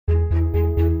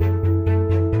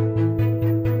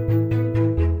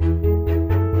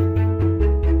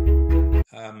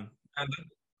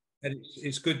And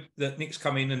it's good that Nick's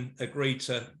come in and agreed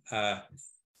to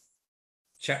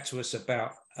chat to us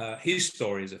about his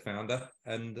story as a founder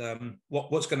and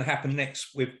what's going to happen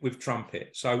next with Trumpet.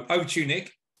 So over to you,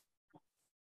 Nick.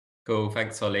 Cool,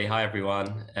 thanks, Holly. Hi,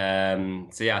 everyone.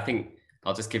 So yeah, I think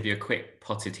I'll just give you a quick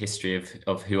potted history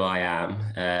of who I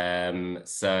am.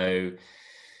 So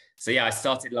yeah, I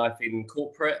started life in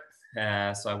corporate.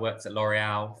 So I worked at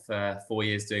L'Oreal for 4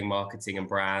 years doing marketing and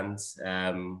brands.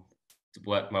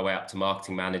 Worked my way up to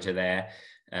marketing manager there,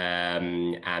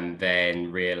 and then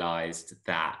realized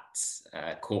that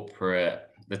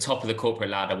the top of the corporate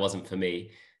ladder wasn't for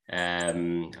me.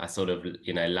 I sort of,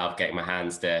 love getting my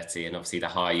hands dirty, and obviously the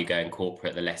higher you go in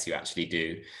corporate, the less you actually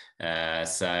do.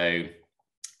 So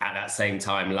at that same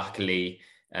time, luckily,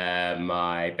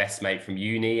 my best mate from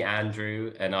uni,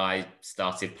 Andrew, and I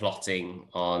started plotting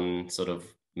on sort of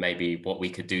maybe what we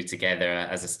could do together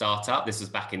as a startup. This was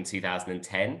back in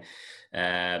 2010.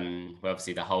 Where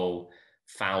obviously the whole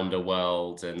founder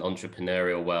world and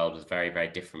entrepreneurial world was very, very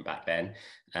different back then.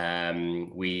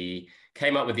 We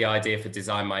came up with the idea for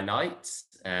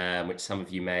DesignMyNight, which some of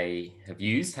you may have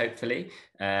used, hopefully.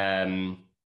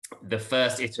 The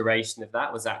first iteration of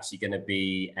that was actually going to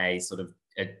be a sort of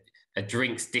a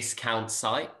drinks discount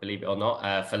site, believe it or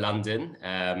not, for London.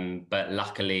 But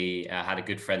luckily, I had a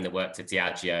good friend that worked at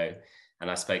Diageo. And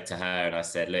I spoke to her and I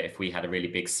said, look, if we had a really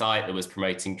big site that was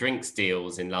promoting drinks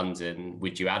deals in London,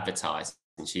 would you advertise?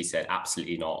 And she said,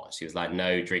 absolutely not. She was like,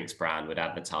 no drinks brand would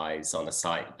advertise on a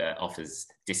site that offers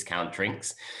discount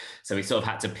drinks. So we sort of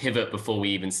had to pivot before we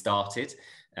even started.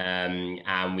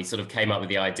 And we sort of came up with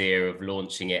the idea of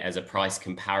launching it as a price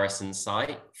comparison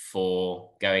site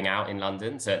for going out in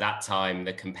London. So at that time,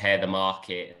 the Compare the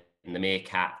Market and the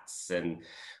Meerkats and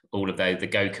all of those, the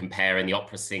Go Compare and the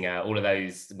Opera Singer, all of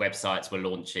those websites were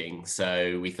launching.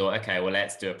 So we thought, okay, well,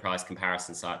 let's do a price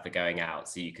comparison site for going out.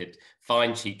 So you could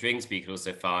find cheap drinks, but you could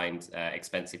also find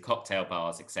expensive cocktail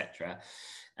bars, etc.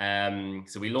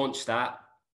 So we launched that.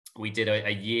 We did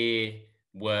a year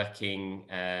working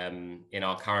in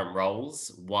our current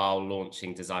roles while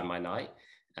launching DesignMyNight.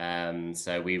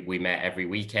 So we met every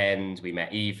weekend, we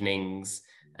met evenings.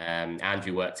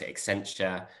 Andrew worked at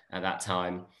Accenture at that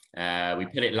time. We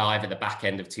put it live at the back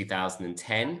end of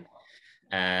 2010,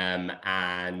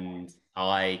 and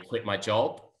I quit my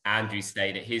job. Andrew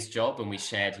stayed at his job and we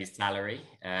shared his salary.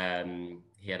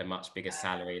 He had a much bigger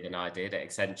salary than I did at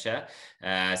Accenture.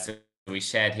 So we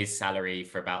shared his salary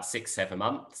for about 6-7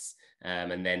 months,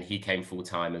 and then he came full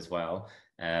time as well.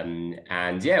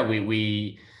 And yeah,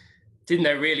 we didn't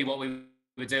know really what we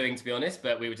were doing, to be honest,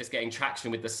 but we were just getting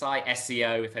traction with the site.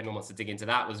 SEO, if anyone wants to dig into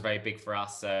that, was very big for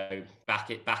us. So back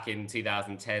in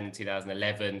 2010,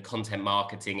 2011, content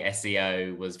marketing,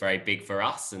 SEO was very big for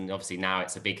us. And obviously now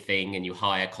it's a big thing and you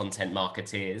hire content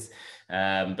marketeers,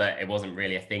 but it wasn't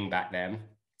really a thing back then.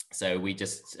 So we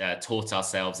just taught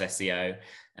ourselves SEO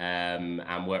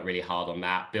and worked really hard on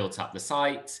that, built up the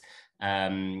site.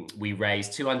 We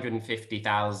raised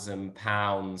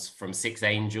 £250,000 from 6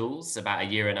 angels about a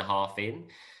year and a half in.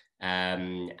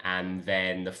 And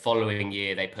then the following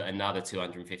year, they put another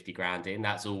 250 grand in.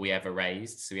 That's all we ever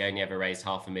raised. So we only ever raised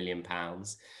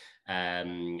 £500,000.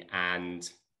 And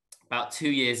about 2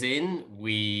 years in,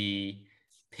 we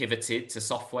pivoted to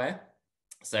software.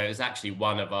 So it was actually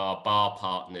one of our bar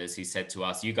partners who said to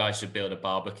us, you guys should build a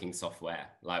bar booking software.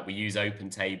 Like, we use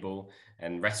OpenTable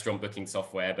and restaurant booking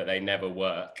software, but they never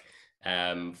work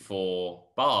for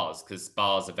bars because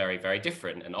bars are very, very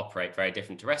different and operate very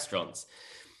different to restaurants.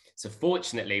 So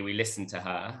fortunately, we listened to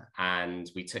her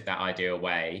and we took that idea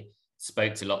away,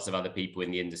 spoke to lots of other people in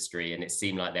the industry, and it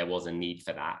seemed like there was a need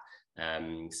for that.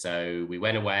 So we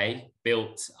went away,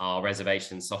 built our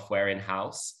reservation software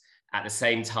in-house. At the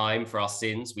same time, for our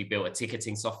sins, we built a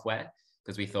ticketing software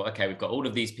because we thought, okay, we've got all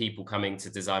of these people coming to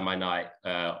DesignMyNight,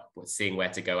 seeing where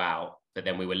to go out, but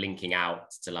then we were linking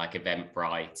out to like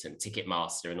Eventbrite and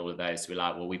Ticketmaster and all of those. So we're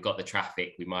like, well, we've got the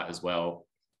traffic, we might as well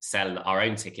sell our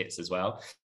own tickets as well.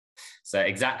 So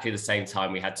exactly the same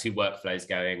time, we had 2 workflows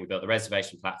going. We built the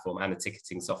reservation platform and the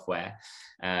ticketing software.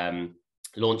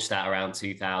 Launched that around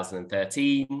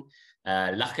 2013.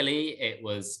 Luckily, it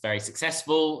was very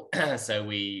successful. So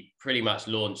we pretty much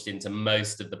launched into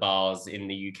most of the bars in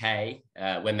the UK.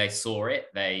 When they saw it,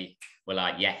 they were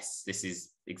like, yes, this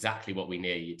is exactly what we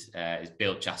need. It's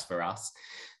built just for us.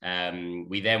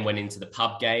 We then went into the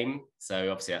pub game.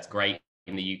 So obviously that's great.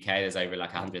 In the UK, there's over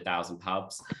like 100,000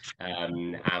 pubs.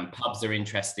 And pubs are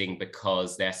interesting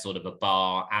because they're sort of a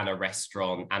bar and a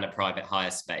restaurant and a private hire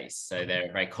space. So they're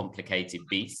a very complicated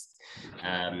beast.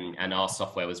 And our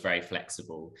software was very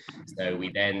flexible. So we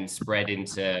then spread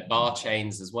into bar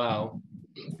chains as well.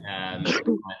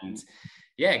 And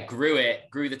yeah,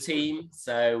 grew the team.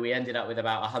 So we ended up with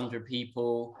about 100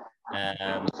 people.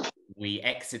 We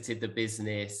exited the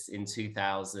business in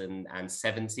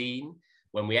 2017.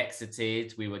 When we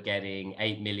exited, we were getting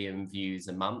 8 million views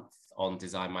a month on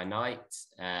DesignMyNight.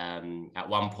 At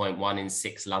one point, 1 in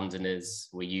 6 Londoners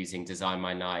were using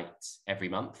DesignMyNight every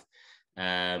month.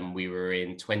 We were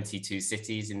in 22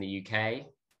 cities in the UK.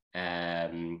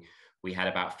 We had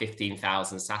about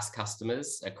 15,000 SaaS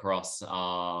customers across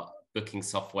our booking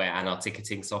software and our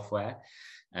ticketing software.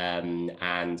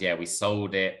 And yeah, we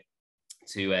sold it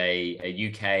to a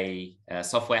UK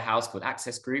software house called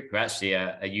Access Group, who are actually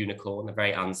a unicorn, a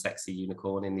very unsexy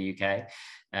unicorn in the UK.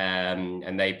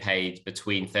 And they paid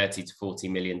between $30 to $40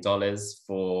 million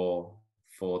for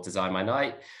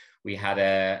DesignMyNight. We had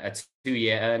a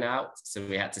 2-year earnout, so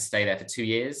we had to stay there for 2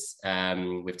 years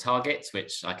with targets,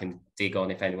 which I can dig on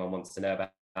if anyone wants to know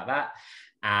about that.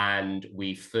 And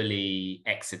we fully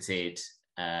exited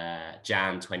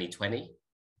Jan 2020.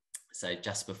 So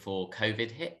just before COVID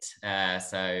hit.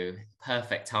 So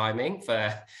perfect timing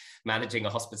for managing a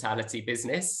hospitality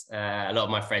business. A lot of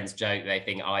my friends joke, they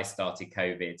think I started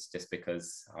COVID just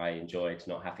because I enjoyed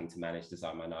not having to manage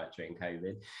DesignMyNight during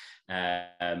COVID,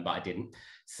 but I didn't.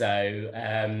 So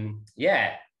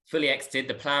yeah, fully exited.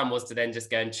 The plan was to then just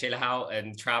go and chill out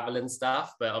and travel and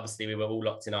stuff, but obviously we were all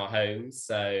locked in our homes.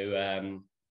 So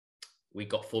we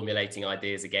got formulating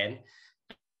ideas again.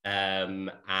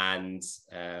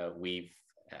 We've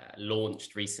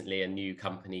launched recently a new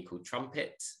company called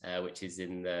Trumpet, which is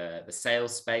in the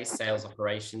sales space, sales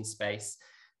operations space,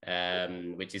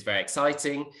 which is very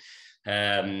exciting.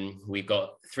 We've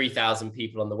got 3,000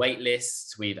 people on the wait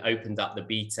list. We've opened up the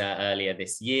beta earlier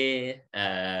this year.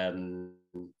 And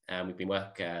we've been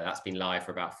that's been live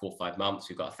for about 4 or 5 months.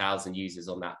 We've got 1,000 users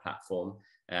on that platform.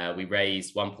 We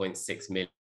raised 1.6 million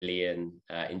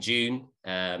in June.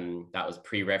 That was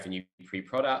pre-revenue,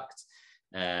 pre-product.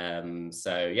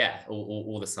 So yeah,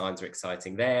 all the signs are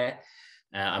exciting there.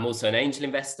 I'm also an angel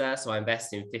investor, so I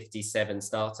invest in 57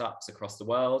 startups across the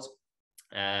world,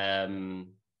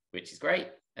 which is great.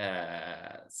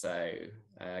 So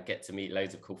I get to meet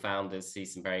loads of cool founders, see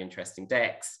some very interesting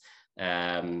decks.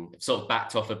 Sort of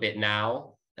backed off a bit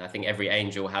now. I think every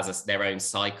angel has their own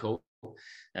cycle.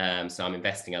 So I'm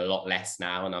investing a lot less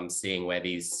now, and I'm seeing where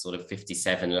these sort of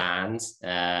 57 land,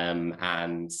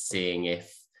 and seeing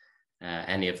if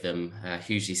any of them are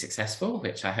hugely successful,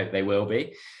 which I hope they will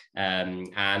be.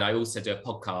 And I also do a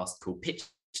podcast called Pitch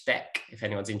Deck, if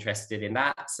anyone's interested in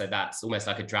that. So that's almost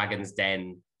like a Dragon's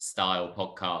Den style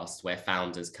podcast where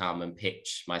founders come and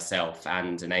pitch myself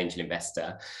and an angel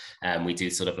investor. We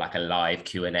do sort of like a live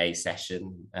Q&A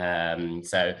session.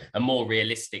 So a more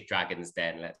realistic Dragon's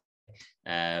Den,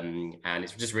 and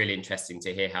it's just really interesting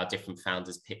to hear how different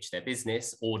founders pitch their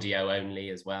business, audio only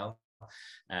as well.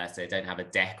 So they don't have a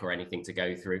deck or anything to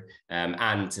go through,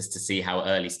 and just to see how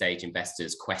early stage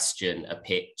investors question a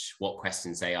pitch, what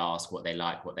questions they ask, what they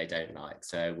like, what they don't like.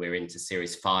 So we're into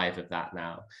series 5 of that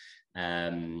now.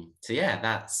 So yeah,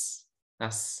 that's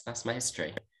my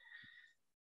history.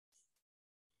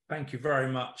 Thank you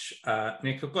very much,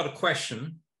 Nick. I've got a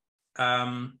question.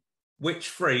 Which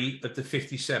 3 of the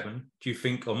 57 do you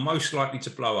think are most likely to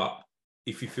blow up,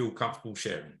 if you feel comfortable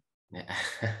sharing? Yeah.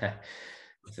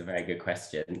 That's a very good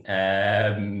question.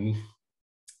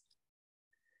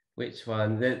 Which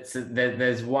one?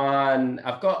 There's one.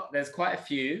 There's quite a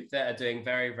few that are doing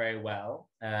very, very well.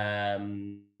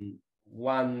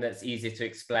 One that's easier to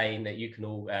explain that you can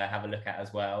all have a look at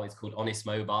as well is called Honest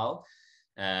Mobile.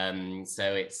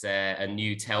 So it's a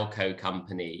new telco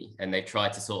company, and they try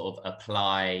to sort of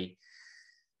apply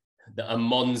a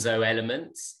Monzo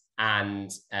element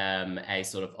and a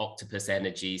sort of Octopus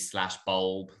Energy /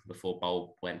 Bulb, before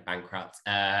Bulb went bankrupt,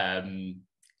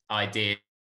 idea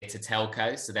to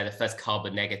telco. So they're the first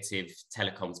carbon negative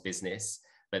telecoms business,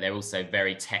 but they're also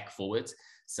very tech forward.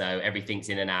 So everything's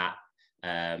in an app.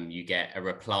 You get a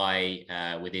reply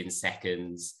within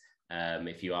seconds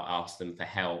if you ask them for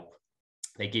help.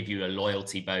 They give you a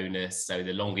loyalty bonus. So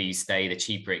the longer you stay, the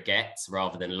cheaper it gets,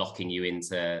 rather than locking you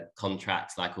into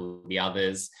contracts like all the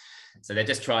others. So they're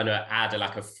just trying to add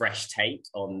a fresh take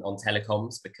on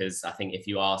telecoms, because I think if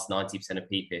you ask 90% of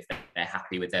people if they're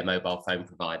happy with their mobile phone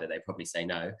provider, they probably say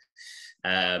no.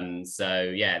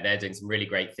 So yeah, they're doing some really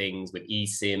great things with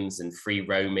eSIMs and free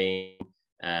roaming.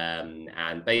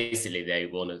 And basically they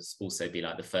want to also be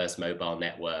like the first mobile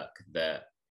network that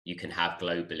you can have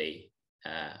globally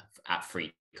at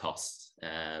free cost.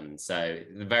 So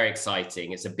very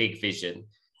exciting. It's a big vision.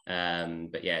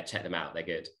 But yeah, check them out. They're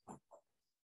good.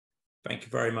 Thank you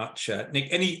very much, Nick.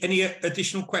 Any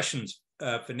additional questions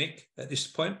for Nick at this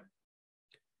point?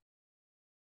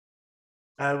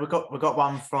 We've got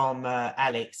one from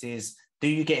Alex. Is, do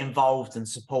you get involved and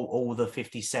support all the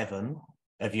 57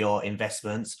 of your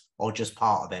investments, or just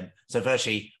part of them? So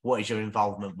virtually, what is your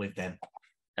involvement with them?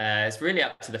 It's really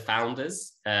up to the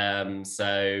founders.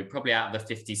 So probably out of the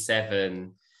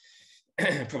 57,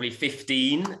 probably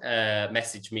 15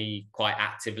 message me quite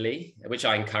actively, which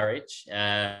I encourage.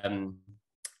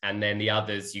 And then the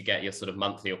others, you get your sort of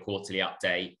monthly or quarterly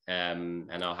update,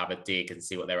 and I'll have a dig and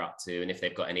see what they're up to. And if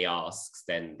they've got any asks,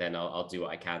 then I'll do what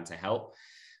I can to help.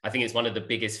 I think it's one of the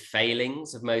biggest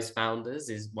failings of most founders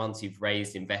is once you've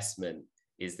raised investment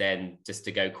is then just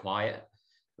to go quiet.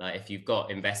 Like if you've got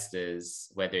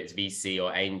investors, whether it's VC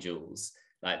or angels,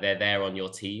 like they're there on your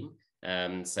team.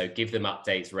 So give them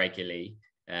updates regularly.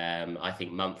 I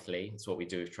think monthly, it's what we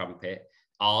do with Trumpet.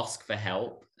 Ask for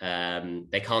help.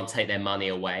 They can't take their money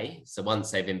away. So once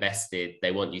they've invested,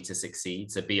 they want you to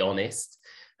succeed. So be honest.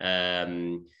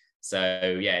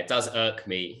 So yeah, it does irk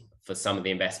me for some of the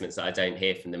investments that I don't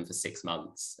hear from them for 6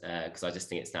 months, because I just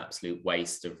think it's an absolute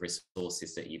waste of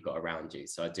resources that you've got around you.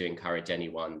 So I do encourage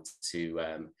anyone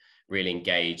to really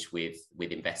engage with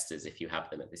investors if you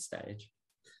have them at this stage.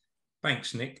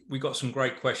 Thanks, Nick. We got some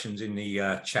great questions in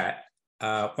the chat.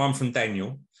 One from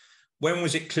Daniel. When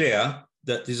was it clear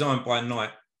that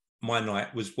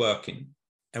DesignMyNight was working,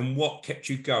 and what kept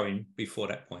you going before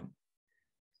that point?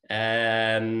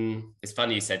 It's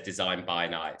funny you said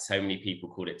DesignMyNight. So many people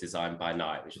called it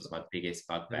DesignMyNight, which was my biggest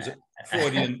bugbear.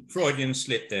 Freudian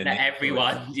slip there, Nick.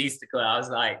 Everyone used to call it. I was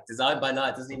like,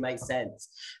 DesignMyNight doesn't even make sense.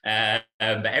 But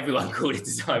everyone called it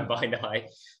DesignMyNight.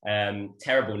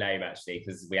 Terrible name, actually,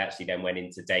 because we actually then went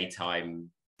into daytime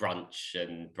brunch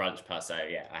and brunch plus. So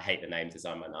yeah, I hate the name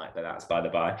DesignMyNight, but that's by the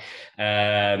by.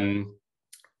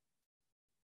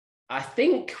 I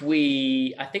think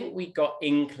we got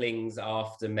inklings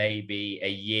after maybe a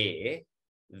year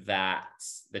that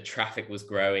the traffic was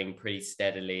growing pretty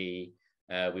steadily.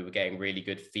 We were getting really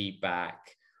good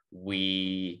feedback.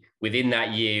 Within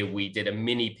that year, we did a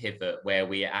mini pivot where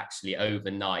we actually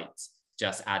overnight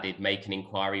just added make an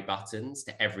inquiry buttons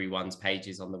to everyone's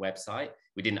pages on the website.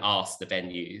 We didn't ask the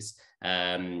venues.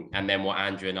 And then what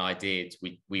Andrew and I did,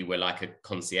 we were like a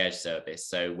concierge service.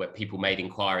 So when people made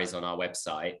inquiries on our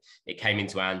website, it came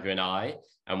into Andrew and I,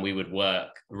 and we would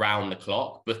work round the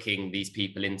clock, booking these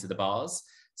people into the bars.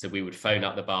 So we would phone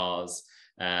up the bars.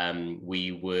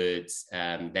 We would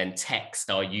then text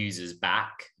our users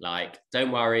back, like,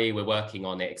 don't worry, we're working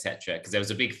on it, etc. Because there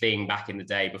was a big thing back in the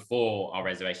day before our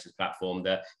reservations platform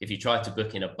that if you tried to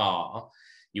book in a bar,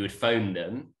 you would phone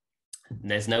them. And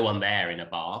there's no one there in a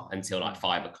bar until like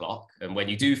 5 o'clock. And when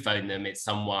you do phone them, it's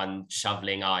someone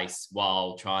shoveling ice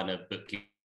while trying to book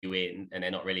you in, and they're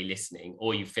not really listening,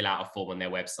 or you fill out a form on their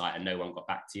website and no one got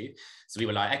back to you. So we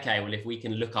were like, okay, well, if we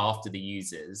can look after the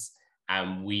users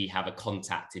and we have a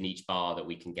contact in each bar that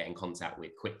we can get in contact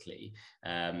with quickly.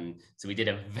 So we did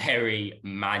a very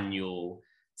manual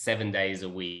 7 days a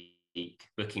week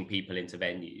booking people into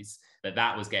venues, but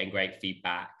that was getting great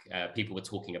feedback. People were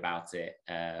talking about it.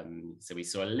 So we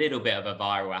saw a little bit of a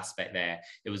viral aspect there.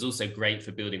 It was also great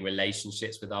for building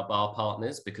relationships with our bar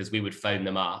partners, because we would phone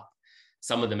them up.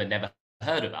 Some of them had never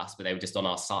heard of us, but they were just on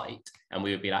our site. And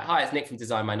we would be like, hi, it's Nick from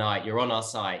DesignMyNight. You're on our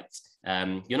site.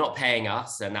 You're not paying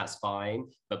us, and that's fine.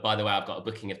 But by the way, I've got a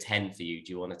booking of 10 for you.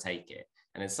 Do you want to take it?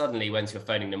 And then suddenly, once you're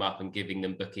phoning them up and giving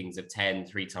them bookings of 10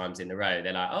 3 times in a row,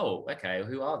 they're like, oh, okay,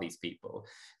 who are these people?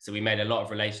 So we made a lot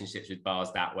of relationships with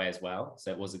bars that way as well.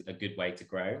 So it was a good way to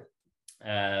grow.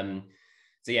 So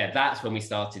yeah, that's when we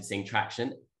started seeing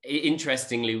traction.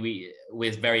 Interestingly, we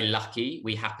were very lucky.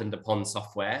 We happened upon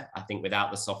software. I think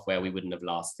without the software, we wouldn't have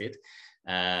lasted,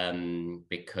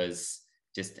 because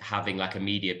just having like a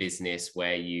media business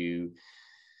where you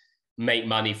make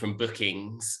money from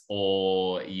bookings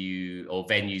or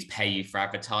venues pay you for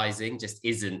advertising just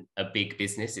isn't a big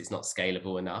business. It's not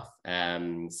scalable enough.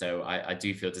 So I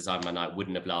do feel DesignMyNight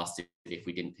wouldn't have lasted if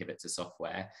we didn't pivot to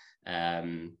software.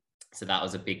 So that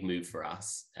was a big move for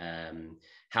us.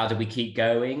 How did we keep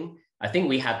going? I think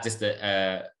we had just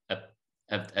a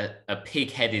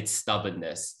pig-headed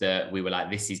stubbornness that we were like,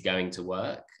 this is going to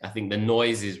work. I think the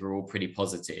noises were all pretty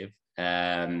positive.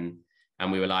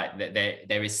 And we were like,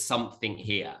 there is something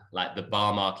here. Like the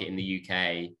bar market in the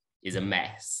UK is a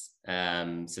mess.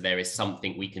 So there is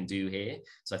something we can do here.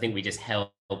 So I think we just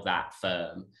held that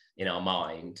firm in our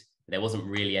mind. There wasn't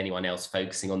really anyone else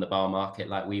focusing on the bar market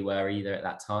like we were either at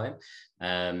that time.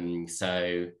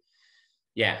 So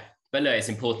yeah, But look, it's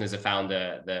important as a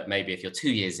founder that maybe if you're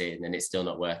 2 years in and it's still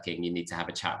not working, you need to have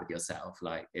a chat with yourself.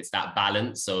 Like, it's that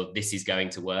balance of this is going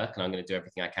to work and I'm going to do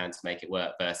everything I can to make it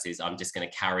work versus I'm just going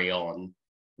to carry on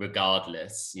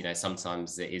regardless. You know,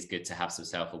 sometimes it is good to have some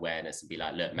self-awareness and be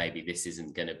like, look, maybe this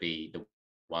isn't going to be the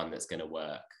one that's going to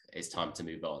work. It's time to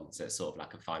move on. So it's sort of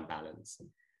like a fine balance.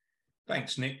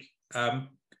 Thanks, Nick.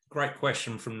 Great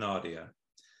question from Nadia.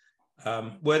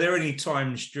 Were there any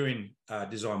times during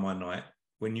DesignMyNight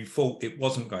when you thought it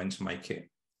wasn't going to make it?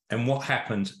 And what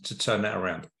happened to turn that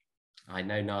around? I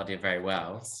know Nadia very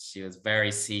well. She was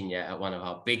very senior at one of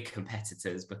our big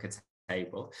competitors, Booker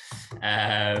Table.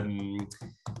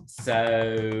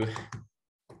 So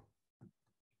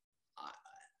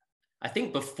I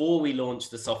think before we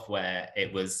launched the software,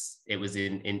 it was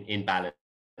in balance.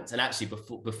 And actually,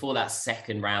 before that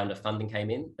second round of funding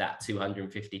came in, that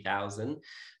 250,000,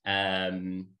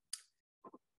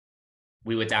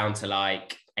 we were down to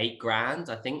like $8,000,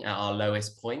 I think, at our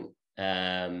lowest point.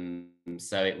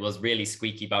 So it was really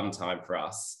squeaky bum time for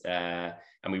us, and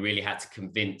we really had to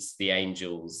convince the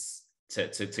angels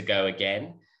to go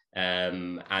again.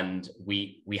 And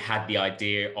we had the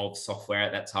idea of software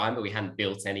at that time, but we hadn't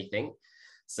built anything.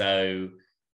 So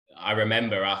I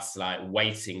remember us like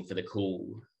waiting for the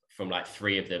call from like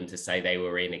 3 of them to say they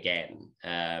were in again.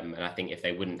 And I think if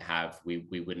they wouldn't have, we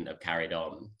wouldn't have carried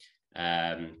on.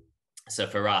 So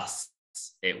for us,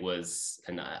 it was,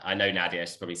 and I know Nadia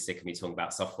is probably sick of me talking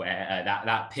about software,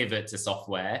 that pivot to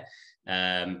software.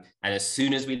 And as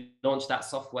soon as we launched that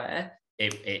software,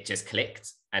 it just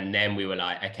clicked. And then we were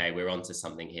like, okay, we're onto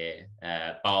something here.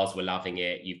 Bars were loving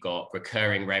it. You've got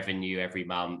recurring revenue every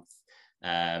month.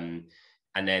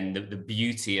 And then the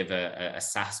beauty of a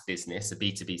SaaS business, a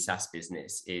B2B SaaS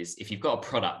business, is if you've got a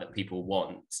product that people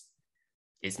want,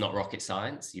 it's not rocket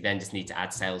science. You then just need to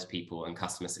add salespeople and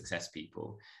customer success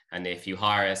people. And if you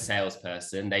hire a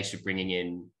salesperson, they should bring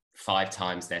in 5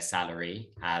 times their salary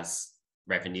as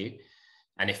revenue.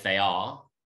 And if they are,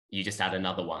 you just add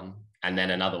another one and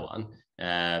then another one.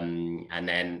 And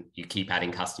then you keep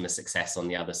adding customer success on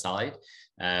the other side.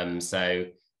 So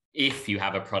if you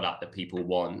have a product that people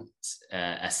want,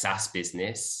 a SaaS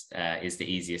business is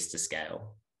the easiest to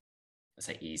scale. I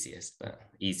say easiest, but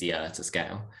easier to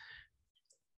scale.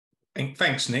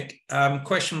 Thanks, Nick.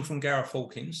 Question from Gareth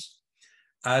Hawkins.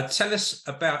 Tell us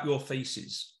about your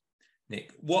thesis,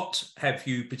 Nick. What have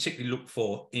you particularly looked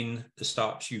for in the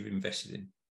startups you've invested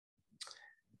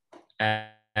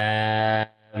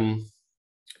in?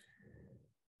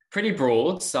 Pretty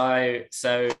broad. So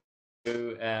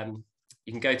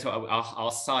you can go to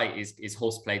our site is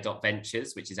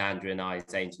Horseplay.Ventures, which is Andrew and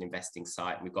I's angel investing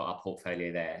site. We've got our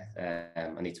portfolio there.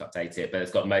 I need to update it, but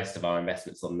it's got most of our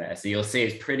investments on there. So you'll see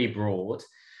it's pretty broad.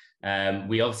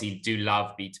 We obviously do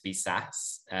love B2B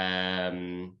SaaS,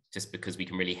 just because we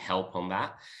can really help on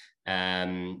that.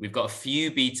 We've got a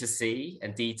few B2C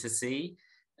and D2C.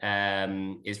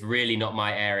 Is really not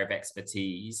my area of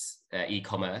expertise.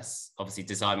 E-commerce, obviously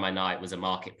DesignMyNight was a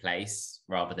marketplace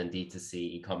rather than D2C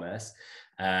e-commerce.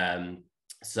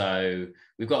 So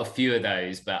we've got a few of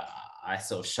those, but I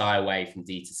sort of shy away from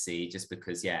D2C just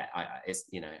because, it's,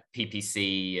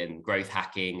 PPC and growth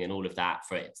hacking and all of that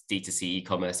for D2C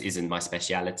e-commerce isn't my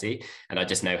speciality. And I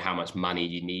just know how much money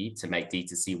you need to make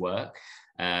D2C work,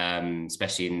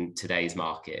 especially in today's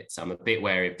market. So I'm a bit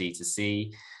wary of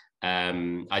D2C.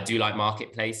 I do like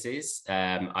marketplaces.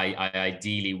 I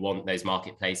ideally want those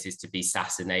marketplaces to be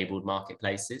SaaS enabled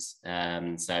marketplaces.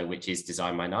 So which is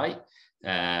DesignMyNight.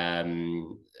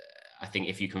 I think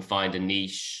if you can find a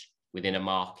niche within a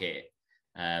market,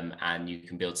 and you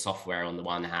can build software on the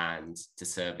one hand to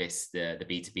service the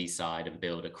B2B side and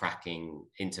build a cracking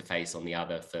interface on the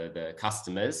other for the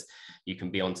customers, you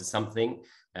can be onto something.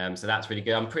 So that's really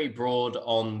good. I'm pretty broad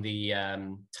on the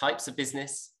types of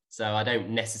business. So I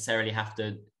don't necessarily have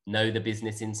to know the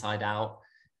business inside out,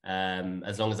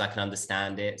 as long as I can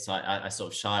understand it. So I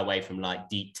sort of shy away from like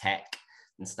deep tech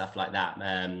and stuff like that.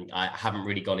 I haven't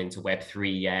really gone into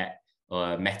Web3 yet,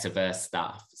 or metaverse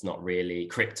stuff. It's not really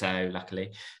crypto,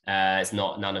 luckily. It's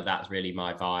not, none of that's really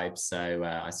my vibe. So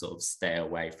I sort of stay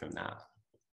away from that.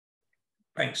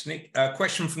 Thanks, Nick.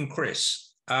 Question from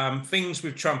Chris. Things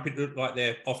with Trumpet look like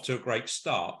they're off to a great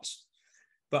start,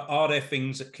 but are there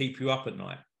things that keep you up at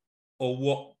night? Or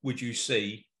what would you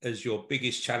see as your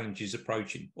biggest challenges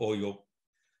approaching, or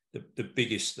the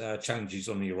biggest challenges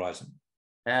on the horizon?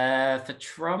 For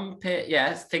Trumpet,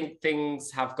 yes, I think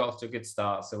things have got to a good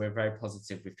start. So we're very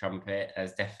positive with Trumpet,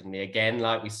 as definitely, again,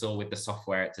 like we saw with the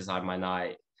software at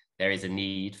DesignMyNight, there is a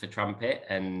need for Trumpet.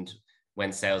 And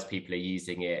when salespeople are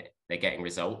using it, they're getting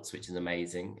results, which is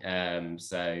amazing.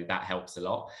 So that helps a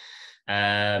lot.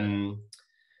 I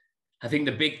think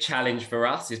the big challenge for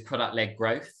us is product-led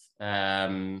growth.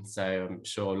 So I'm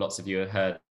sure lots of you have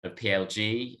heard of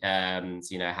PLG,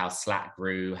 you know, how Slack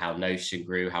grew, how Notion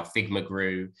grew, how Figma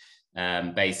grew.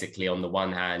 Basically, on the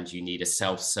one hand, you need a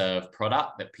self-serve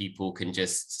product that people can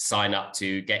just sign up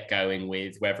to, get going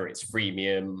with, whether it's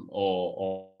freemium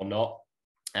or not.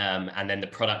 And then the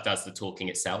product does the talking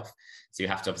itself. So you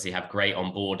have to obviously have great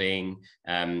onboarding,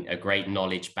 a great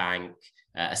knowledge bank,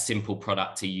 a simple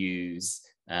product to use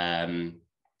on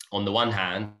the one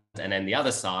hand. And then the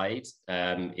other side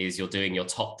is you're doing your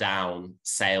top-down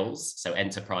sales, so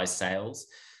enterprise sales.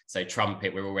 So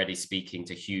Trumpet, we're already speaking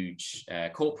to huge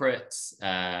corporates,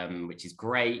 which is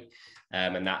great.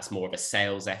 And that's more of a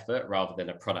sales effort rather than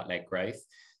a product-led growth.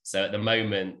 So at the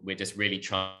moment, we're just really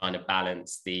trying to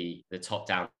balance the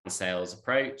top-down sales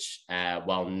approach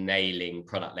while nailing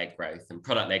product-led growth. And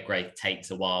product-led growth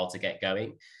takes a while to get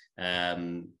going.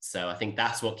 So I think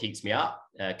that's what keeps me up,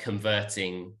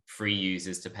 converting free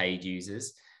users to paid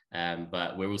users.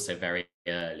 But we're also very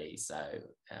early, so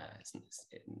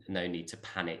no need to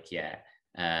panic yet.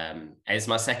 It's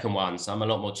my second one, so I'm a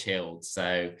lot more chilled.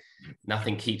 So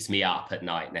nothing keeps me up at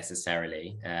night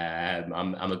necessarily.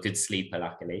 I'm a good sleeper,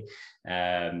 luckily.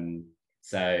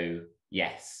 So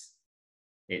yes,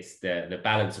 it's the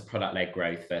balance of product-led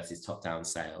growth versus top-down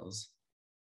sales.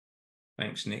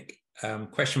 Thanks, Nick.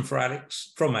 Question from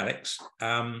Alex.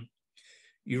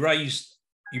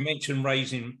 You mentioned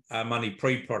raising money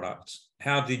pre-product.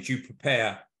 How did you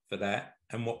prepare for that?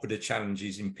 And what were the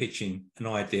challenges in pitching an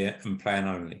idea and plan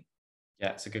only? Yeah,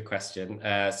 it's a good question.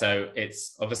 So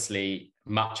it's obviously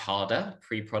much harder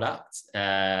pre-product.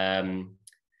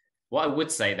 What I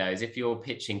would say though is if you're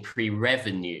pitching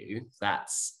pre-revenue,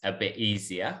 that's a bit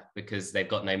easier because they've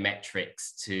got no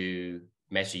metrics to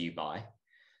measure you by.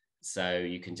 So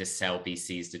you can just sell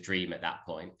VCs the dream at that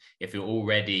point. If you're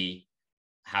already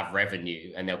have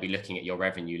revenue and they'll be looking at your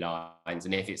revenue lines,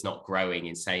 and if it's not growing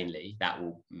insanely, that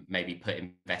will maybe put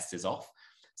investors off.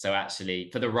 So actually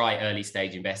for the right early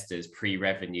stage investors,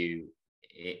 pre-revenue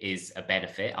is a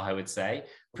benefit, I would say.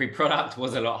 Pre-product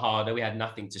was a lot harder. We had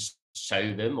nothing to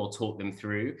show them or talk them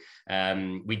through.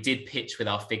 We did pitch with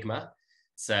our Figma.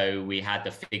 So we had the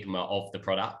Figma of the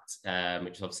product,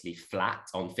 which is obviously flat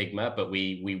on Figma, but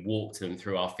we walked them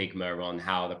through our Figma on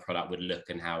how the product would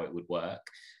look and how it would work.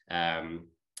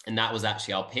 And that was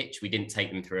actually our pitch. We didn't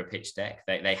take them through a pitch deck.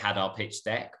 They had our pitch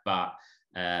deck, but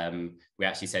we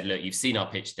actually said, look, you've seen our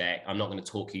pitch deck. I'm not going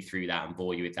to talk you through that and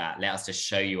bore you with that. Let us just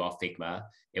show you our Figma.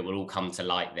 It will all come to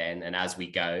light then. And as we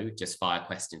go, just fire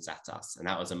questions at us. And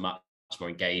that was a much more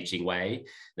engaging way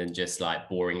than just like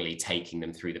boringly taking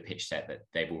them through the pitch deck that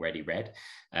they've already read.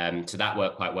 So that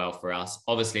worked quite well for us.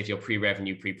 Obviously, if you're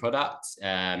pre-revenue, pre-product,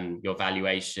 your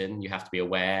valuation, you have to be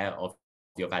aware of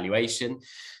your valuation.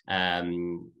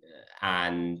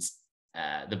 And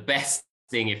the best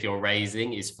thing if you're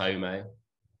raising is FOMO.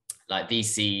 Like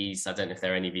VCs, I don't know if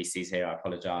there are any VCs here, I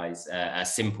apologize, are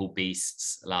simple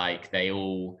beasts. Like they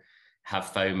all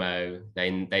have FOMO.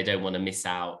 They don't want to miss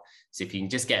out. So if you can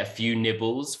just get a few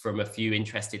nibbles from a few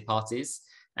interested parties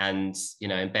and, you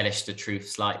know, embellish the truth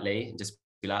slightly and just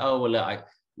be like, oh, well, look,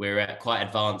 we're at quite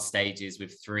advanced stages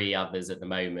with 3 others at the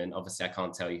moment. Obviously, I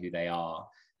can't tell you who they are,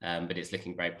 but it's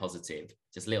looking very positive.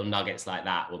 Just little nuggets like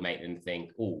that will make them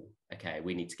think, oh, okay,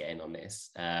 we need to get in on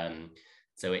this.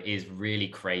 So it is really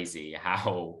crazy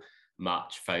how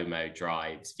much FOMO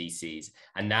drives VCs.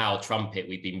 And now Trumpet,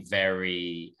 we've been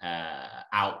very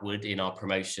outward in our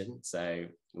promotion. So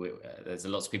there's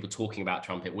lots of people talking about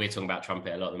Trumpet. We're talking about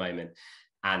Trumpet a lot at the moment.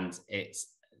 And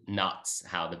it's nuts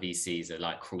how the VCs are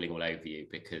like crawling all over you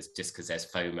because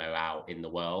there's FOMO out in the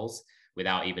world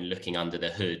without even looking under the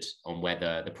hood on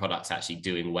whether the product's actually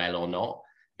doing well or not.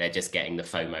 They're just getting the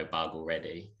FOMO bug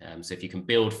already. So if you can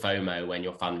build FOMO when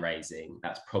you're fundraising,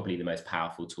 that's probably the most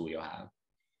powerful tool you'll have.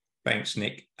 Thanks,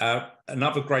 Nick.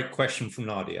 Another great question from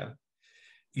Nadia.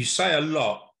 You say a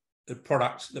lot the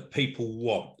products that people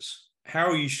want. How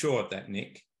are you sure of that,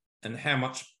 Nick? And how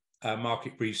much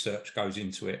market research goes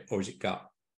into it, or is it gut?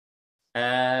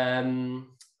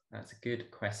 That's a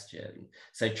good question.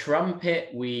 So Trumpet,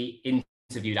 we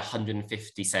interviewed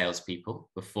 150 salespeople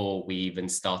before we even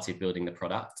started building the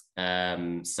product.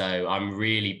 So I'm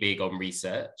really big on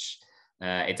research.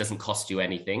 It doesn't cost you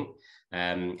anything.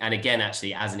 And again,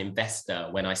 actually, as an investor,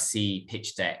 when I see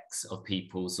pitch decks of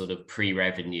people sort of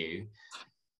pre-revenue,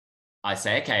 I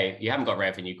say, okay, you haven't got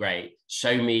revenue, great.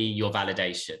 Show me your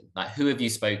validation. Like, who have you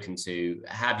spoken to?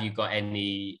 Have you got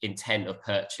any intent of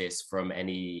purchase from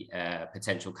any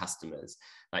potential customers?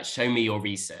 Like, show me your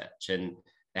research. And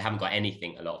they haven't got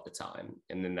anything a lot of the time.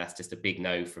 And then that's just a big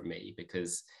no from me,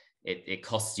 because it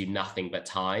costs you nothing but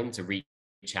time to reach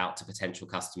out to potential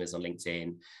customers on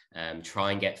LinkedIn,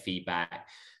 try and get feedback.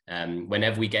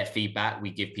 Whenever we get feedback, we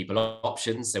give people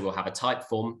options. So we'll have a type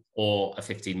form or a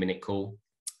 15-minute call.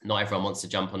 Not everyone wants to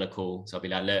jump on a call. So I'll be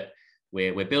like, look,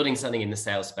 we're building something in the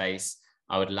sales space.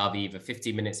 I would love either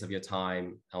 15 minutes of your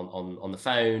time on the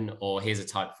phone, or here's a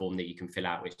type form that you can fill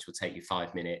out, which will take you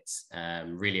 5 minutes.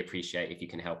 Really appreciate if you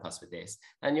can help us with this.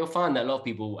 And you'll find that a lot of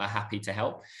people are happy to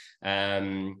help.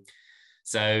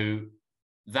 So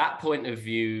that point of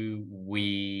view,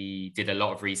 we did a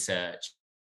lot of research,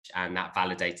 and that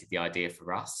validated the idea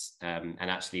for us. And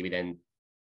actually, we then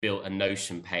built a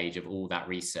Notion page of all that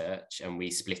research, and we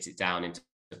split it down into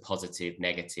positive,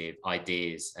 negative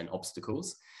ideas and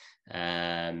obstacles.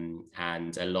 And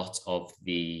a lot of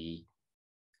the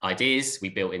ideas we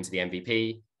built into the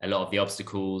MVP. A lot of the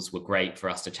obstacles were great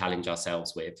for us to challenge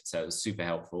ourselves with. So it was super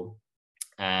helpful.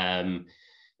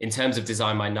 In terms of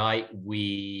DesignMyNight,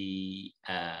 we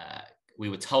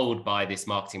were told by this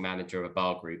marketing manager of a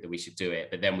bar group that we should do it,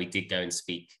 but then we did go and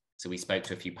speak. So we spoke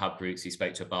to a few pub groups, we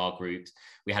spoke to a bar group.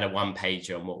 We had a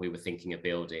one-pager on what we were thinking of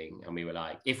building. And we were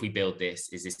like, if we build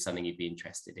this, is this something you'd be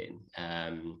interested in?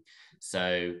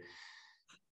 So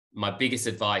my biggest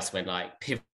advice when like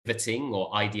pivoting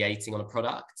or ideating on a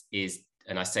product is,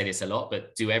 and I say this a lot,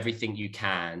 but do everything you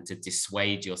can to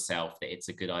dissuade yourself that it's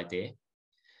a good idea.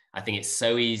 I think it's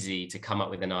so easy to come up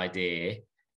with an idea,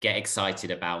 get excited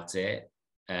about it.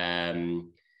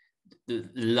 The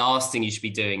last thing you should be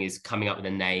doing is coming up with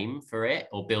a name for it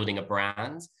or building a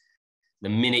brand. The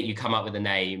minute you come up with a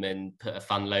name and put a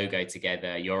fun logo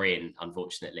together, you're in,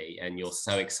 unfortunately, and you're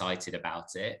so excited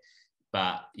about it.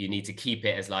 But you need to keep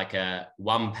it as like a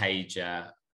one-pager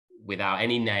without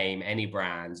any name, any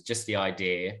brand, just the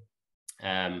idea.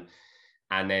 And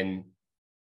then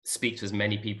speak to as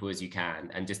many people as you can,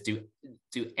 and just do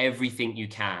everything you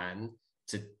can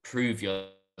to prove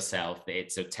yourself that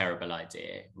it's a terrible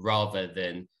idea, rather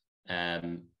than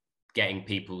getting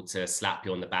people to slap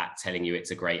you on the back telling you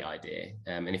it's a great idea.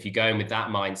 And if you go in with that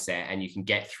mindset and you can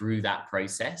get through that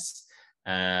process,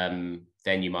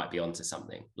 then you might be onto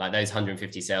something. Like those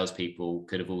 150 salespeople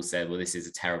could have all said, well, this is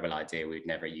a terrible idea, we'd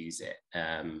never use it,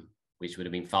 which would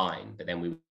have been fine, but then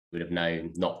we would have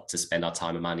known not to spend our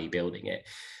time and money building it.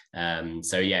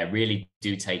 So yeah, really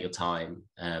do take your time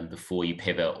before you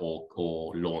pivot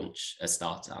or launch a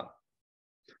startup.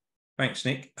 Thanks,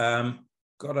 Nick.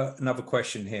 Got another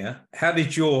question here. How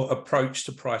did your approach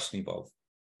to pricing evolve?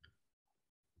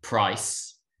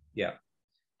 Price? Yeah.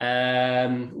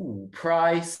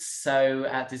 Price. So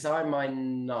at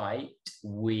DesignMyNight,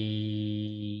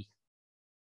 we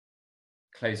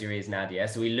close your ears, Nadia.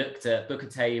 So we looked at Book a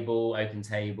Table, Open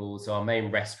Table, so our main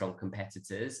restaurant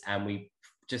competitors, and we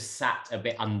just sat a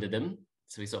bit under them.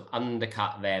 So we sort of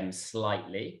undercut them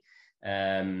slightly,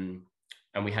 and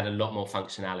we had a lot more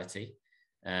functionality.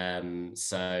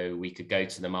 So we could go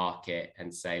to the market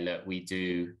and say, look, we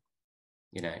do,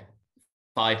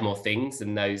 5 more things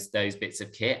than those bits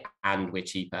of kit, and we're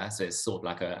cheaper. So it's sort of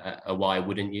like a why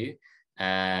wouldn't you?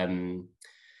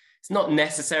 It's not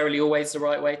necessarily always the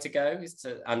right way to go, is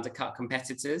to undercut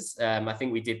competitors. I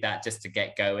think we did that just to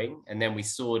get going, and then we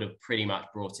sort of pretty much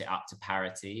brought it up to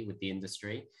parity with the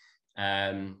industry.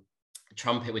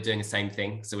 Trumpet, we're doing the same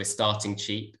thing. So we're starting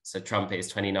cheap. So Trumpet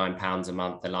is £29 a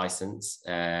month, the license,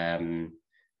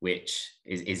 which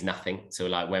is nothing. So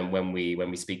like when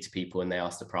we speak to people and they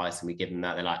ask the price and we give them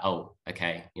that, they're like, oh,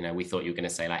 okay, we thought you were going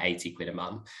to say like 80 quid a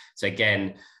month. So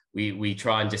again, we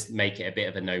try and just make it a bit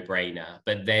of a no-brainer,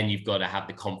 but then you've got to have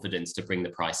the confidence to bring the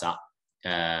price up.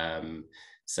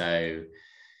 So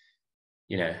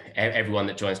everyone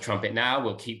that joins Trumpet now,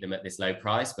 we'll keep them at this low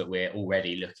price, but we're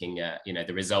already looking at,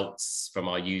 the results from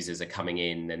our users are coming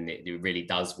in, and it really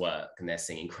does work, and they're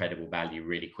seeing incredible value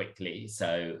really quickly.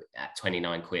 So at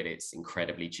 29 quid, it's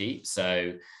incredibly cheap.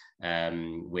 So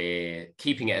we're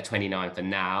keeping it at 29 for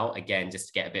now, again, just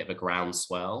to get a bit of a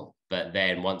groundswell. But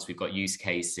then once we've got use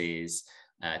cases,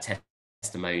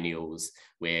 testimonials,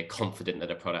 we're confident that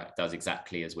a product does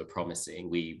exactly as we're promising,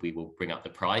 we will bring up the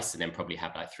price, and then probably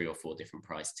have like 3 or 4 different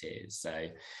price tiers. So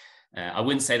I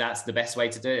wouldn't say that's the best way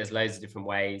to do it. There's loads of different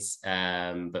ways.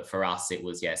 But for us, it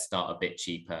was, start a bit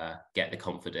cheaper, get the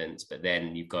confidence, but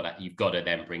then you've got to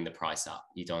then bring the price up.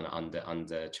 You don't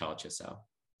undercharge yourself.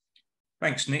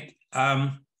 Thanks, Nick.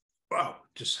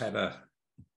 Just had a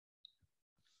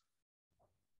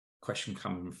question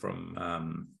coming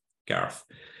from Gareth.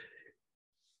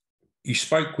 You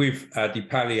spoke with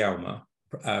Deepali Alma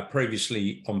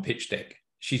previously on Pitch Deck.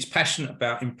 She's passionate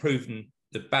about improving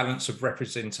the balance of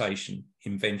representation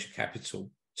in venture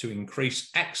capital to increase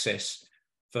access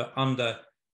for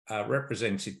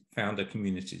represented founder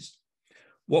communities.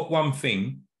 What one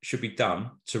thing should be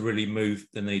done to really move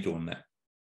the needle on that?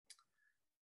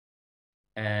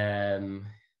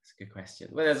 That's a good question.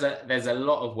 Well, there's a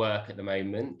lot of work at the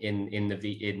moment in the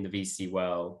VC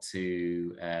world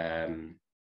to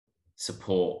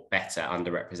support better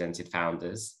underrepresented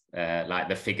founders. Like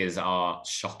the figures are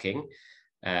shocking,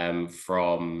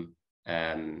 from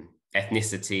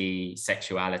ethnicity,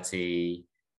 sexuality,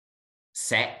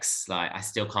 sex. Like, I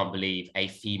still can't believe a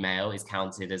female is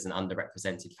counted as an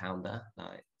underrepresented founder.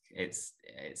 Like, it's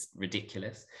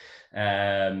ridiculous.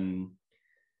 I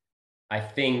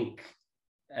think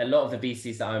a lot of the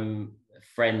VCs that I'm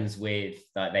friends with,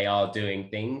 like, they are doing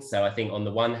things. So I think on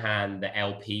the one hand, the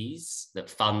LPs that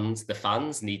fund the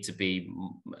funds need to be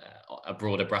a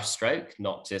broader brushstroke,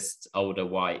 not just older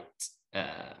white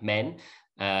men,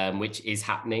 which is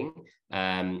happening.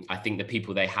 I think the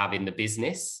people they have in the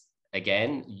business,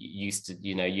 again, used to,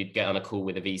 you'd get on a call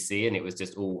with a VC and it was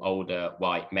just all older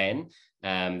white men.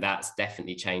 That's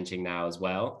definitely changing now as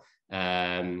well.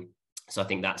 So I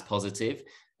think that's positive.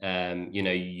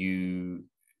 You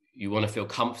want to feel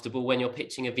comfortable when you're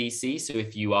pitching a VC. So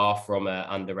if you are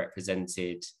an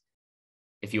underrepresented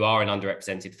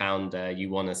founder, you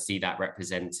want to see that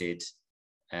represented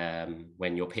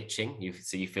when you're pitching,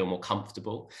 so you feel more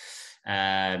comfortable.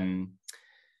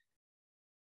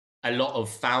 A lot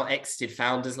of exited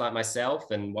founders like myself,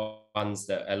 and ones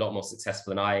that are a lot more successful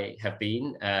than I have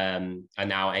been, are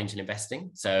now angel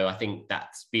investing. So I think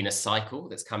that's been a cycle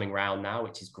that's coming around now,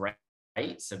 which is great.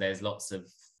 So there's lots of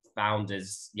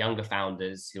founders, younger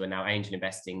founders, who are now angel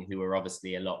investing, who are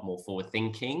obviously a lot more forward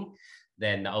thinking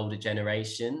than the older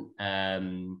generation,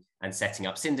 and setting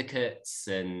up syndicates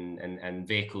and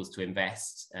vehicles to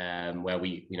invest, where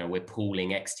we're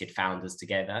pooling exited founders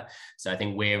together. So I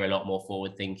think we're a lot more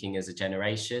forward thinking as a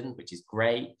generation, which is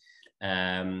great.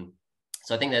 So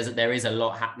I think there is a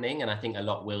lot happening, and I think a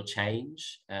lot will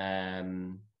change.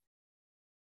 And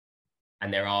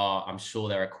I'm sure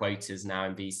there are quotas now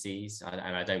in VCs,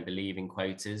 and I don't believe in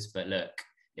quotas, but look,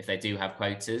 if they do have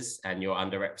quotas and you're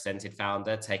underrepresented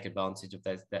founder, take advantage of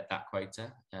that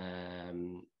quota.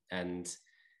 And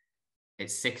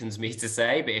it sickens me to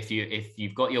say, but if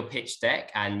you've got your pitch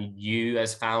deck and you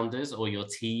as founders or your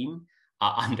team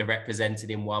are underrepresented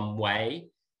in one way,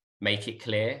 make it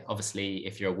clear. Obviously,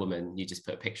 if you're a woman, you just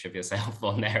put a picture of yourself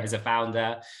on there as a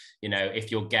founder.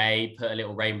 If you're gay, put a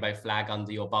little rainbow flag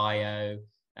under your bio.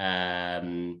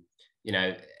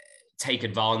 Take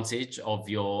advantage of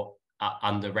your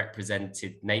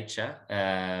underrepresented nature.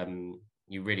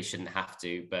 You really shouldn't have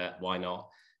to, but why not?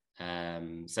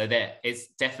 So it's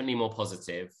definitely more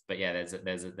positive, but yeah,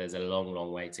 there's a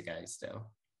long way to go still.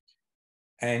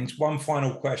 And one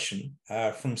final question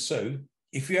from Sue.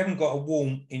 If you haven't got a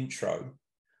warm intro,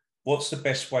 what's the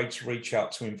best way to reach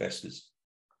out to investors?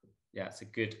 Yeah, it's a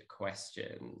good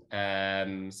question.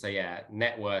 So yeah,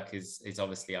 network is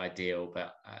obviously ideal,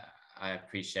 but I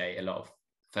appreciate a lot of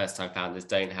first-time founders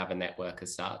don't have a network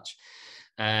as such.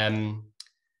 The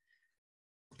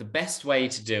best way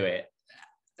to do it,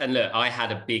 and look, I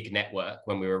had a big network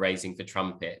when we were raising for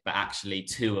Trumpet, but actually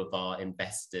 2 of our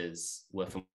investors were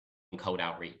from cold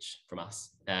outreach from us.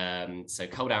 So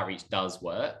cold outreach does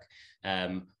work.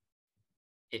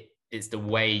 It's the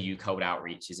way you cold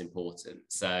outreach is important.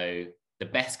 So the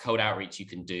best cold outreach you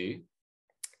can do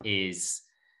is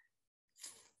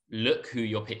look who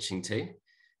you're pitching to,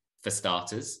 for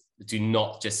starters. Do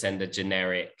not just send a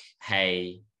generic,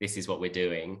 hey, this is what we're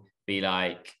doing. Be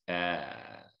like,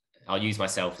 I'll use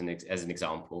myself as an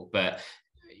example, but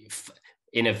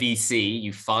in a VC,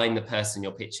 you find the person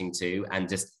you're pitching to and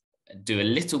just do a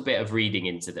little bit of reading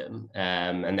into them,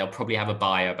 and they'll probably have a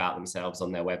bio about themselves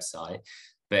on their website.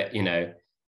 But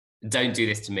don't do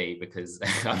this to me, because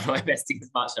I'm not investing as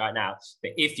much right now.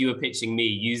 But if you were pitching me,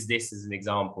 use this as an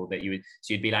example that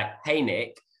you'd be like, hey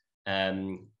Nick,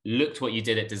 looked what you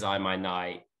did at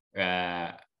DesignMyNight,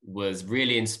 was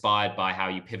really inspired by how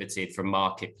you pivoted from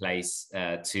marketplace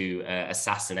to a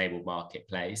SaaS-enabled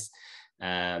marketplace.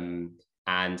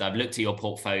 And I've looked at your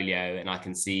portfolio and I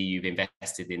can see you've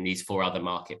invested in these 4 other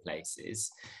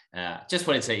marketplaces. Just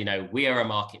wanted to say, we are a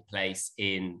marketplace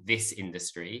in this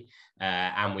industry,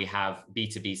 and we have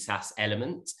B2B SaaS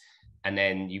element. And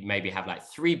then you maybe have like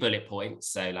 3 bullet points.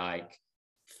 So like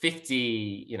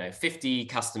 50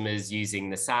 customers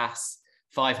using the SaaS,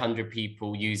 500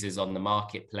 users on the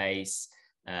marketplace,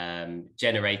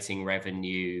 generating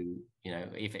revenue,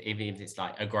 even if it's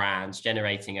like $1,000,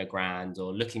 generating $1,000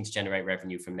 or looking to generate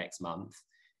revenue from next month,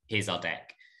 here's our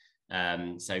deck.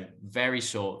 So very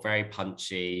short, very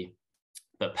punchy,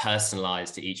 but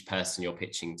personalized to each person you're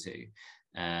pitching to.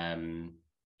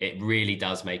 it really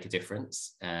does make a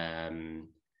difference. And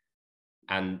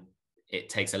it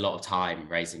takes a lot of time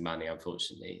raising money,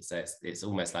 unfortunately. So it's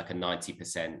almost like a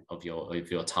 90% of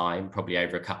your time, probably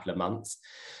over a couple of months.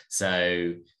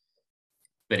 So,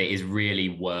 but it is really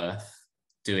worth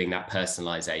doing that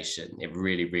personalization. It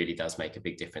really, really does make a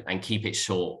big difference, and keep it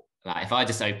short. Like if I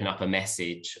just open up a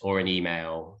message or an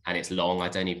email and it's long, I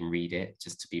don't even read it,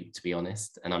 just to be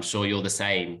honest. And I'm sure you're the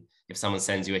same. If someone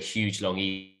sends you a huge long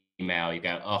email, you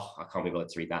go, oh, I can't be bothered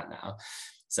to read that now.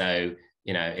 So,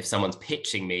 you know, if someone's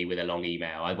pitching me with a long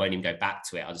email, I won't even go back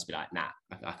to it. I'll just be like, nah,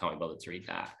 I can't be bothered to read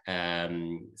that.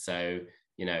 So,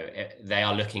 you know, they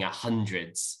are looking at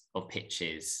hundreds of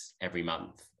pitches every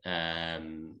month.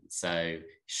 So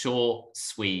short,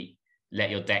 sweet,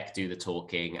 let your deck do the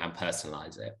talking and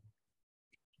personalize it.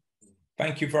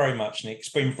 Thank you very much, Nick. It's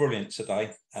been brilliant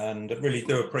today, and I really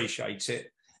do appreciate it.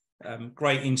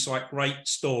 Great insight, great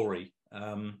story.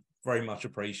 Very much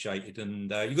apprecited.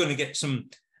 And you're going to get some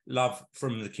love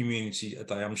from the community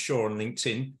today, I'm sure, on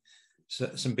LinkedIn.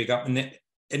 So, some big up. And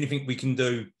anything we can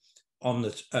do on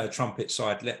the trumpet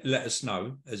side, let us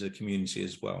know as a community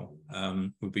as well.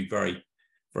 We'll be very,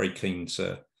 very keen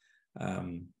to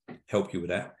help you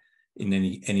with that in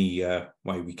any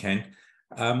way we can.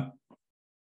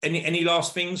 Any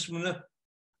last things from the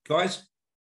guys?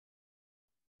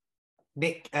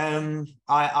 Nick, I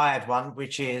had one,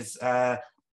 which is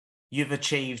you've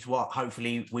achieved what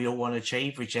hopefully we all want to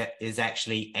achieve, which is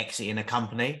actually exiting a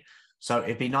company. So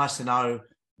it'd be nice to know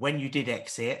when you did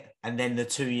exit, and then the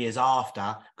 2 years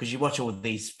after, because you watch all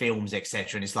these films,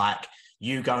 etc., and it's like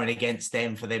you going against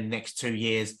them for them next 2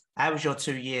 years. How was your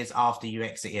 2 years after you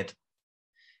exited?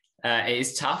 It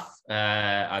is tough,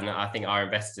 and I think our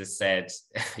investors said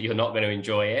you're not going to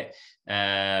enjoy it.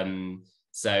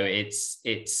 So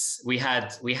we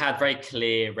had very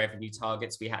clear revenue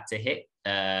targets we had to hit,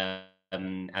 and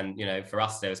you know, for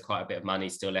us there was quite a bit of money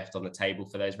still left on the table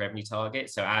for those revenue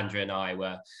targets. So Andrew and I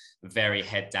were very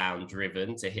head down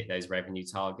driven to hit those revenue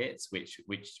targets, which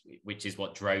is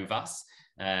what drove us.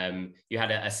 You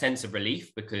had a sense of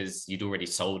relief because you'd already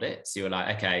sold it. So you were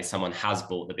like, okay, someone has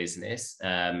bought the business.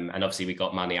 And obviously we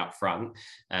got money up front.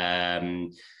 But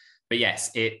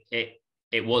yes,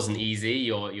 it wasn't easy.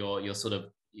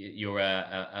 You're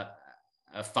a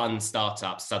fun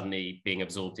startup suddenly being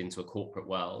absorbed into a corporate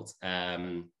world.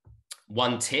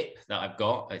 One tip that I've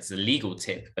got, it's a legal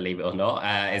tip, believe it or not,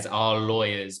 is our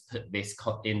lawyers put this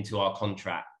into our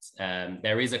contract.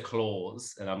 There is a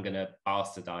clause, and I'm going to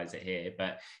bastardize it here,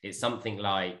 but it's something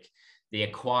like the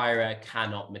acquirer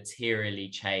cannot materially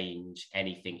change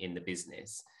anything in the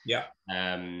business. Yeah.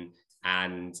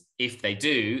 And if they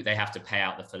do, they have to pay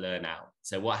out the full earnout.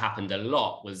 So what happened a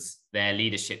lot was their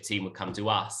leadership team would come to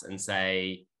us and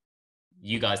say,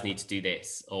 you guys need to do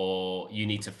this, or you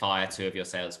need to fire 2 of your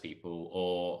salespeople,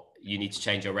 or you need to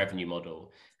change your revenue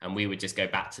model. And we would just go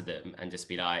back to them and just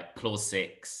be like, clause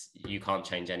 6, you can't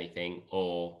change anything,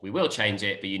 or we will change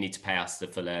it, but you need to pay us the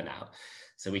full earnout.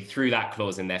 So we threw that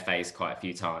clause in their face quite a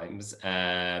few times.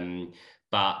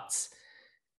 But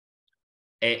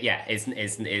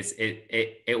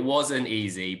it wasn't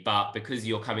easy, but because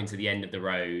you're coming to the end of the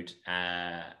road,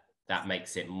 that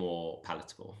makes it more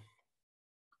palatable.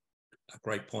 A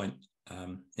great point,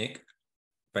 Nick.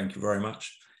 Thank you very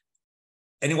much.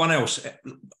 Anyone else?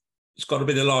 It's got to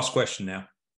be the last question now.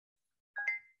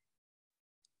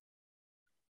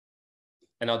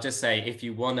 And I'll just say, if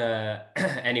you want to,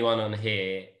 anyone on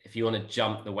here, if you want to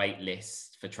jump the wait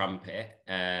list for Trumpet,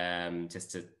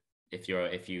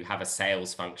 if you have a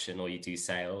sales function or you do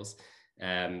sales,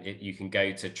 you can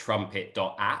go to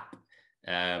trumpet.app.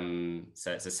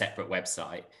 So it's a separate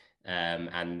website.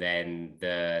 And then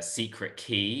the secret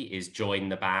key is join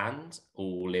the band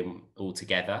all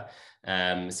together.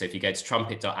 So if you go to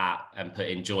trumpet.app and put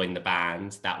in join the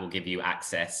band, that will give you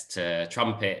access to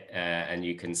Trumpet, and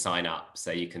you can sign up,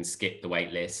 so you can skip the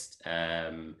wait list.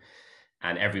 And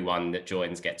everyone that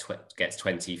joins gets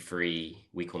 20 free,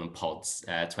 we call them pods,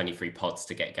 20 free pods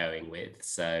to get going with.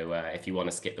 So if you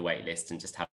want to skip the wait list and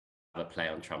just have a play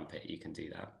on Trumpet, you can do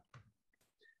that.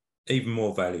 Even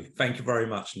more value. Thank you very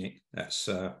much, Nick. That's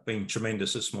been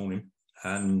tremendous this morning.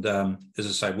 And as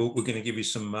I say, we're going to give you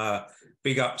some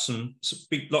big ups and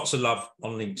lots of love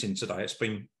on LinkedIn today. It's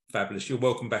been fabulous. You're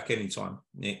welcome back anytime,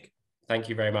 Nick. Thank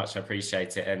you very much. I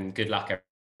appreciate it. And good luck,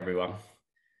 everyone.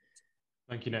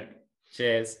 Thank you, Nick.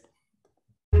 Cheers.